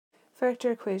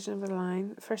Vector equation of a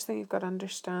line. First thing you've got to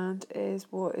understand is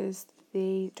what is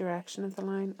the direction of the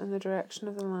line, and the direction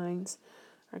of the lines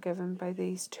are given by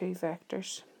these two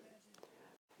vectors.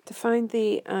 To find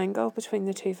the angle between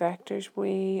the two vectors,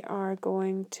 we are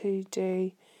going to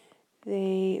do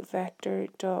the vector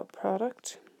dot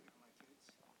product,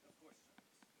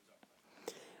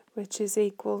 which is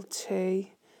equal to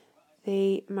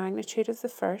the magnitude of the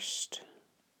first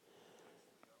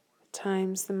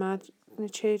times the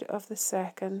magnitude of the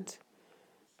second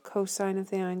cosine of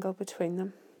the angle between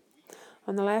them.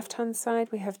 On the left hand side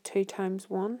we have 2 times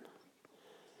 1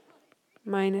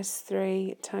 minus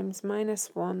 3 times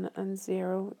minus 1 and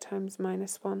 0 times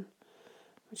minus 1,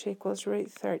 which equals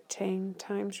root 13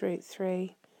 times root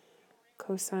 3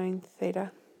 cosine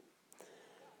theta.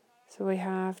 So we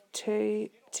have 2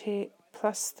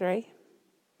 plus 3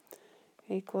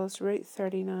 equals root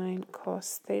 39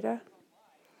 cos theta.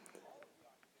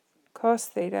 Cos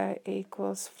theta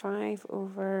equals 5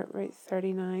 over root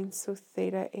 39, so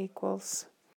theta equals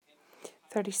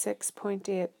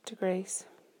 36.8 degrees,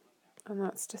 and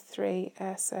that's to 3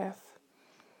 SF.